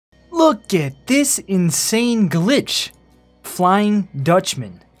Look at this insane glitch. Flying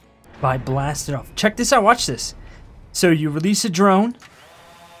Dutchman by Blasted Off. Check this out, watch this. So you release a drone,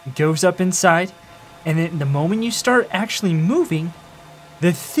 it goes up inside, and then the moment you start actually moving,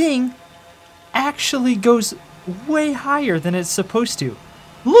 the thing actually goes way higher than it's supposed to.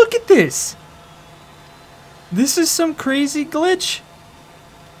 Look at this. This is some crazy glitch.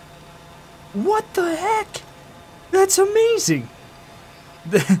 What the heck? That's amazing.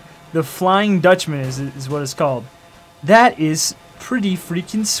 The Flying Dutchman is what it's called. That is pretty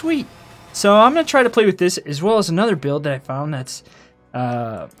freaking sweet. So I'm going to try to play with this as well as another build that I found that's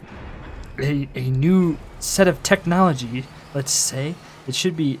a new set of technology, let's say. It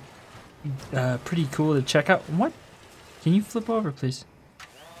should be pretty cool to check out. What? Can you flip over, please?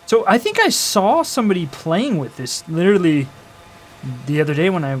 So I think I saw somebody playing with this literally the other day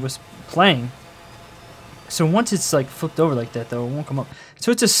when I was playing. So once it's like flipped over like that, though, it won't come up. So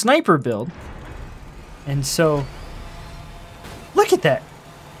it's a sniper build. And so look at that.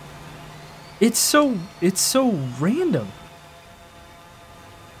 It's so random.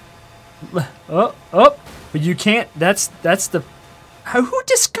 Oh, but you can't. That's the. Who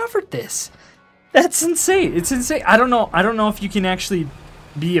discovered this? That's insane. It's insane. I don't know if you can actually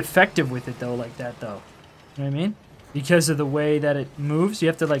be effective with it though, like that though. You know what I mean? Because of the way that it moves, you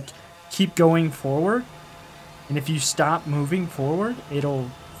have to like keep going forward. And if you stop moving forward, it'll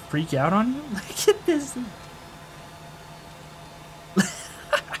freak out on you. Look at this.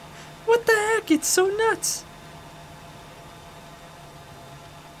 What the heck? It's so nuts.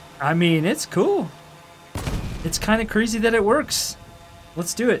 I mean, it's cool. It's kind of crazy that it works.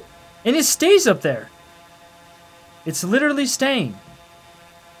 Let's do it. And it stays up there. It's literally staying.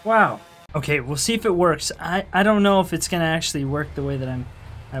 Wow. Okay, we'll see if it works. I don't know if it's going to actually work the way that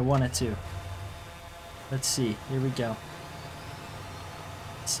I want it to. Let's see. Here we go.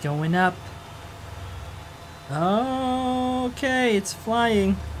 It's going up. Okay, it's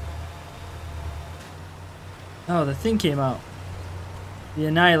flying. Oh, the thing came out. The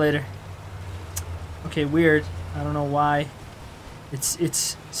Annihilator. Okay, weird. I don't know why.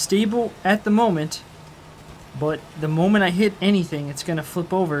 It's stable at the moment, but the moment I hit anything, it's gonna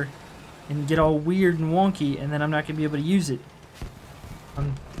flip over and get all weird and wonky, and then I'm not gonna be able to use it.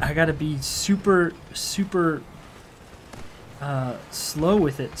 I gotta be super slow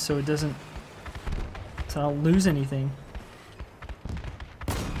with it so it doesn't, so I don't lose anything.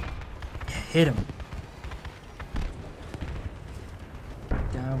 Yeah, hit him.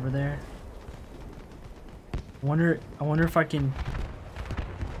 Down over there. I wonder if I can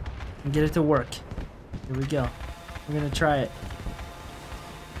get it to work. Here we go. We're gonna try it.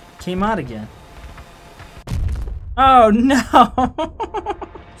 Came out again. Oh no!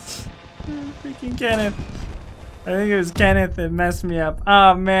 Freaking Kenneth. I think it was Kenneth that messed me up.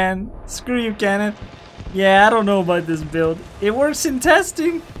 Oh man. Screw you, Kenneth. Yeah, I don't know about this build. It works in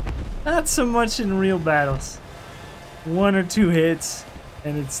testing, not so much in real battles. 1 or 2 hits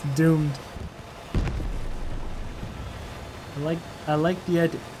and it's doomed. I like the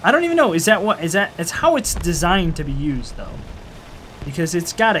idea. I don't even know. It's how it's designed to be used though, because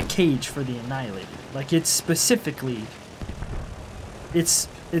it's got a cage for the Annihilator. Like it's specifically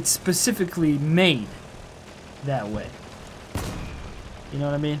made that way. You know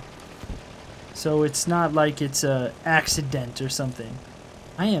what I mean? So it's not like it's a accident or something.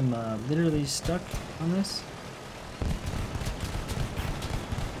 I am literally stuck on this.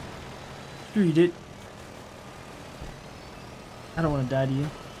 Read it. I don't want to die to you.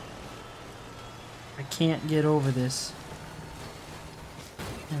 I can't get over this.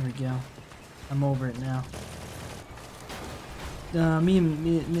 There we go. I'm over it now. Me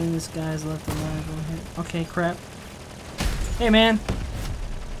and this guy's left alive over here. Okay, crap. Hey, man.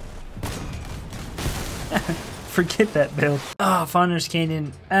 Forget that build. Oh, Founder's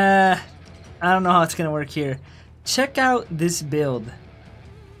Canyon. I don't know how it's gonna work here. Check out this build.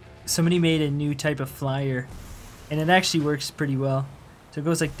 Somebody made a new type of flyer, and it actually works pretty well. So it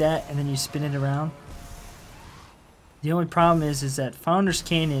goes like that, and then you spin it around. The only problem is that Founder's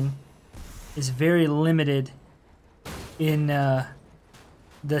Canyon is very limited in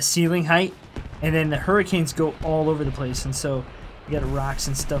the ceiling height, and then the hurricanes go all over the place, and so you got rocks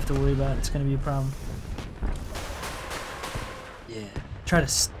and stuff to worry about. It's gonna be a problem. Yeah, try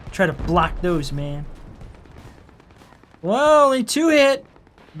to block those, man. Well, only 2 hit,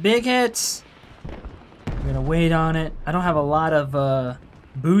 big hits. I'm gonna wait on it. I don't have a lot of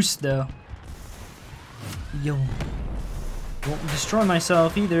boost though. Yo, won't destroy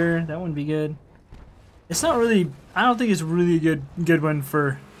myself either. That wouldn't be good. It's not really. I don't think it's really a good one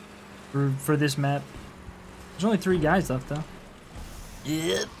for this map. There's only 3 guys left though.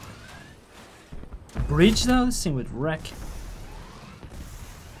 Yep. Bridge though? This thing would wreck.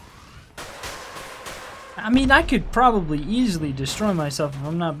 I mean, I could probably easily destroy myself if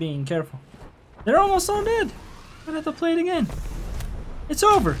I'm not being careful. They're almost all dead. I'm gonna have to play it again. It's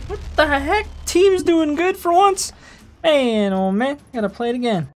over. What the heck? Team's doing good for once. Man, oh man, gotta play it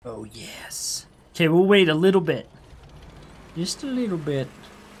again. Oh yes. Okay, we'll wait a little bit. Just a little bit.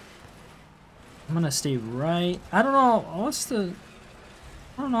 I'm gonna stay right. I don't know.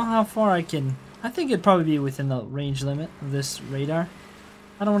 I don't know how far I can. I think it'd probably be within the range limit of this radar.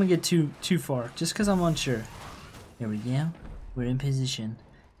 I don't want to get too far, just because I'm unsure. Here we go. We're in position.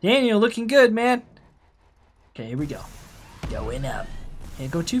 Daniel, looking good, man. Okay, here we go. Going up.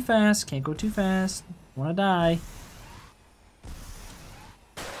 Can't go too fast. Can't go too fast. Wanna die.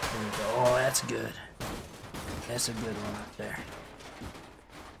 There we go. Oh, that's good. That's a good one up there.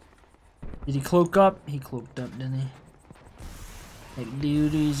 Did he cloak up? He cloaked up, didn't he? Like,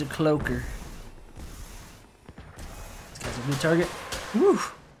 dude, he's a cloaker. This guy's a good target. Woo!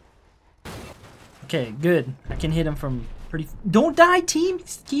 Okay, good. I can hit him from pretty... Don't die, team!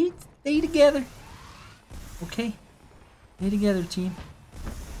 Stay together. Okay. Stay together, team.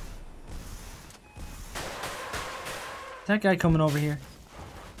 Is that guy coming over here?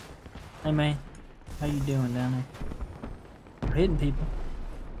 Hey, man. How you doing down there? We're hitting people.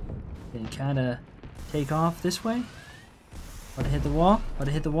 Then kind of take off this way. About to hit the wall. About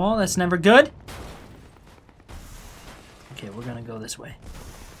to hit the wall. That's never good. Okay, we're gonna go this way.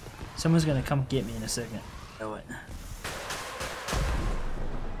 Someone's gonna come get me in a second. Know it.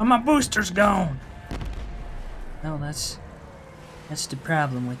 Oh, my booster's gone. No, that's the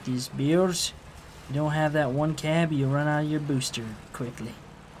problem with these builds. You don't have that one cab, you run out of your booster quickly.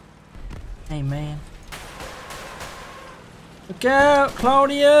 Hey, man. Look out,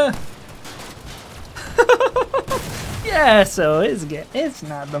 Claudia! Yeah, so it's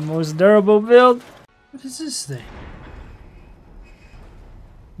not the most durable build. What is this thing?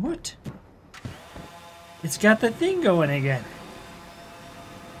 What? It's got the thing going again.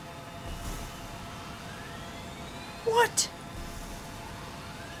 What?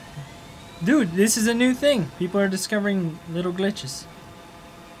 Dude, this is a new thing. People are discovering little glitches.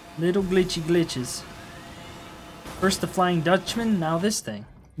 Little glitchy glitches. First the Flying Dutchman, now this thing.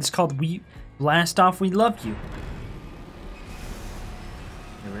 It's called We Blast Off We Love You.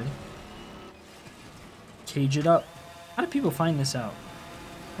 You ready? Cage it up. How do people find this out?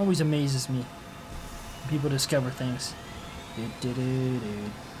 Always amazes me when people discover things.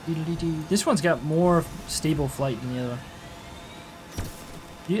 This one's got more stable flight than the other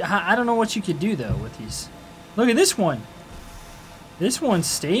one. I don't know what you could do though with these. Look at this one. This one's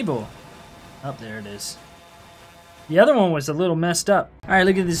stable. Oh, there it is. The other one was a little messed up. Alright,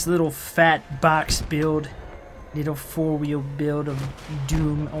 look at this little fat box build. Little four-wheel build of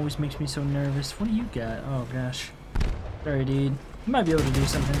doom. Always makes me so nervous. What do you got? Oh gosh. Sorry, dude. You might be able to do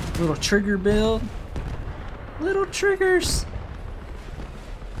something. Little trigger build. Little triggers.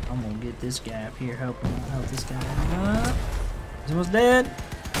 I'm gonna get this guy up here. Help this guy up. He's almost dead.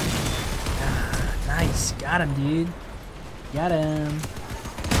 Ah, nice. Got him, dude. Got him.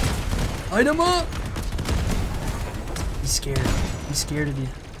 Light him up. He's scared. He's scared of you.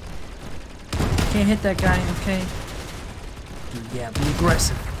 Can't hit that guy, okay? Dude, yeah, be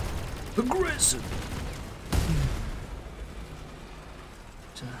aggressive. Aggressive.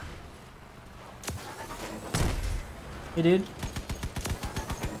 Hey, dude.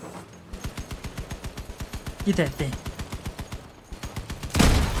 Get that thing.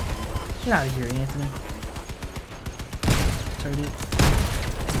 Get out of here, Anthony. Sorry, dude.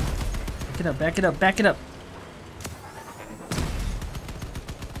 Back it up, back it up, back it up.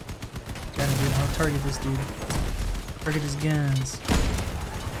 Gotta do it. I'll target this dude. Target his guns.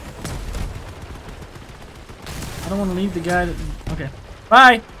 I don't want to leave the guy to... Okay.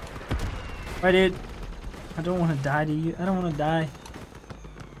 Bye! Bye, dude. I don't want to die to you. I don't want to die.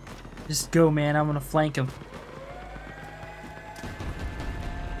 Just go, man. I'm going to flank him.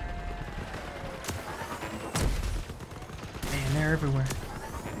 Man, they're everywhere.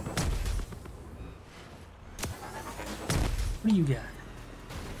 What do you got?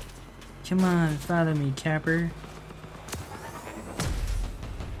 Come on, follow me, Capper.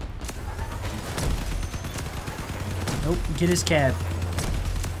 Nope, get his cab.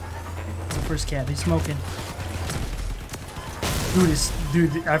 Go for his cab. He's smoking.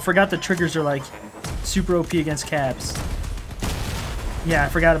 Dude, I forgot the triggers are like super OP against cabs. Yeah, I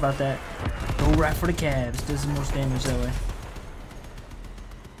forgot about that. Go right for the cabs. Does the most damage that way.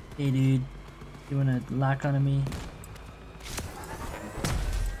 Hey, dude. You wanna lock onto me?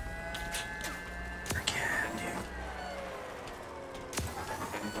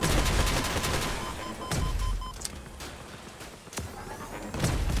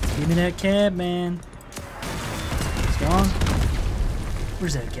 Give me that cab, man. It's gone.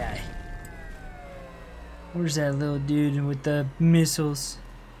 Where's that guy? Where's that little dude with the missiles?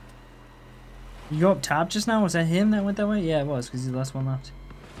 You go up top just now? Was that him that went that way? Yeah, it was, because he's the last one left.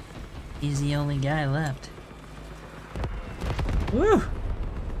 He's the only guy left. Woo!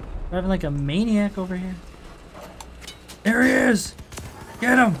 Driving like a maniac over here. There he is!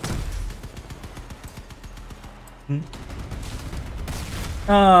 Get him!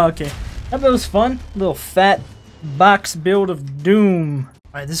 Oh, okay. That build was fun. Little fat box build of doom.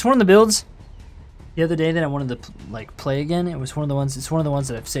 Alright, this is one of the builds the other day that I wanted to like play again. It's one of the ones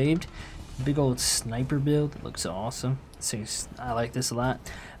that I've saved. Big old sniper build. It looks awesome. I like this a lot.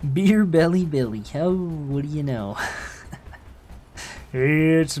 Beer Belly Billy. Oh, what do you know?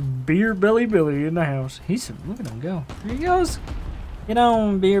 It's Beer Belly Billy in the house. Look at him go. There he goes. Get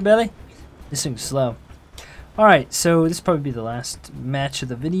on, Beer Belly. This thing's slow. Alright, so this will probably be the last match of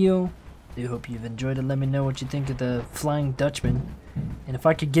the video. I do hope you've enjoyed it. Let me know what you think of the Flying Dutchman. And if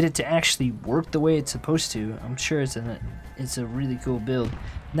I could get it to actually work the way it's supposed to, I'm sure it's a really cool build.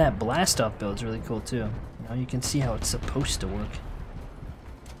 And that blast off build is really cool too. You know, you can see how it's supposed to work.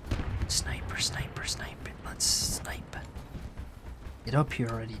 Sniper, sniper, sniper. Let's snipe. Get up here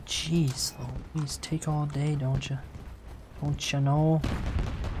already. Jeez, Louise, take all day, don't you? Don't you know?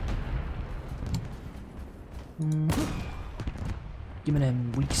 Give me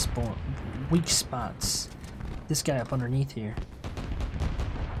them weak spots. This guy up underneath here.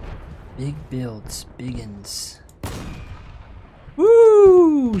 Big builds, biggins.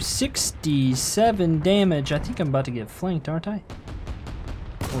 Woo! 67 damage. I think I'm about to get flanked, aren't I?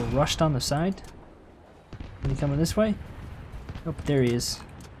 Or rushed on the side. Are he coming this way? Oh, there he is.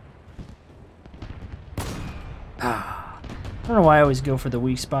 Ah, I don't know why I always go for the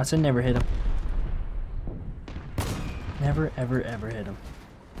weak spots. I never hit him. Never, ever, ever hit him.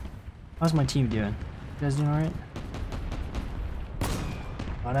 How's my team doing? You guys doing alright?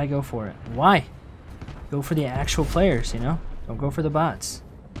 Why'd I go for it? Why? Go for the actual players, you know? Don't go for the bots.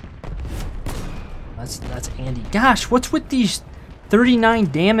 That's Andy. Gosh, what's with these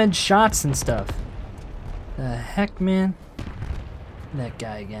 39 damage shots and stuff? The heck, man? That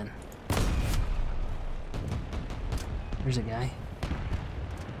guy again. There's a guy.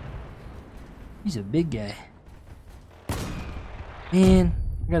 He's a big guy. Man,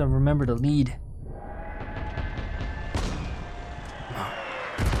 I gotta remember to lead.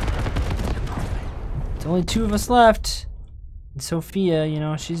 There's only 2 of us left. And Sophia, you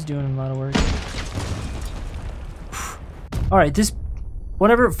know, she's doing a lot of work. Alright, for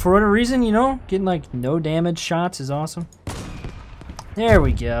whatever reason, you know, getting like no damage shots is awesome. There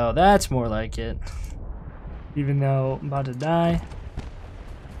we go. That's more like it. Even though I'm about to die.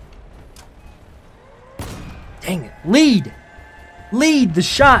 Dang it. Lead! Lead the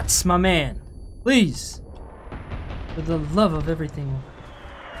shots, my man. Please. For the love of everything.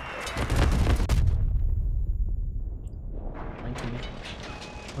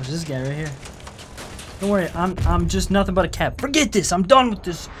 Where's this guy right here? Don't worry, I'm just nothing but a cat. Forget this. I'm done with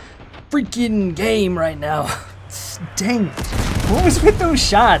this freaking game right now. Dang it. What was with those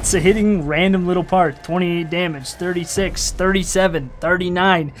shots? Hitting random little parts. 28 damage, 36, 37,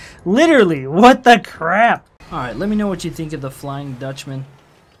 39. Literally, what the crap? Alright, let me know what you think of the Flying Dutchman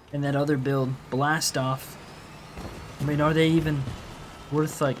and that other build, Blast Off. I mean, are they even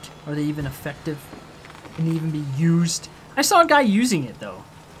worth, like, are they even effective? Can they even be used? I saw a guy using it, though.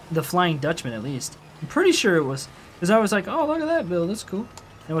 The Flying Dutchman, at least. I'm pretty sure it was, because I was like, oh, look at that build, that's cool.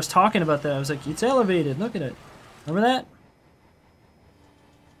 And I was talking about that. I was like, it's elevated, look at it. Remember that?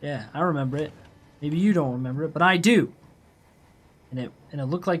 Yeah, I remember it. Maybe you don't remember it, but I do. And it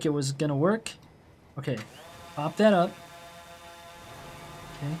looked like it was gonna work. Okay, pop that up.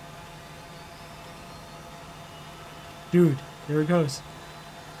 Okay. Dude, there it goes.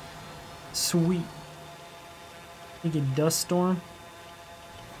 Sweet. Thinking dust storm.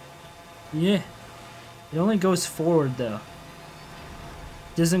 Yeah. It only goes forward though.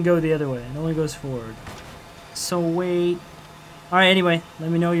 It doesn't go the other way. It only goes forward. So wait. Alright, anyway, let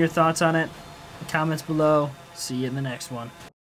me know your thoughts on it. In the comments below. See you in the next one.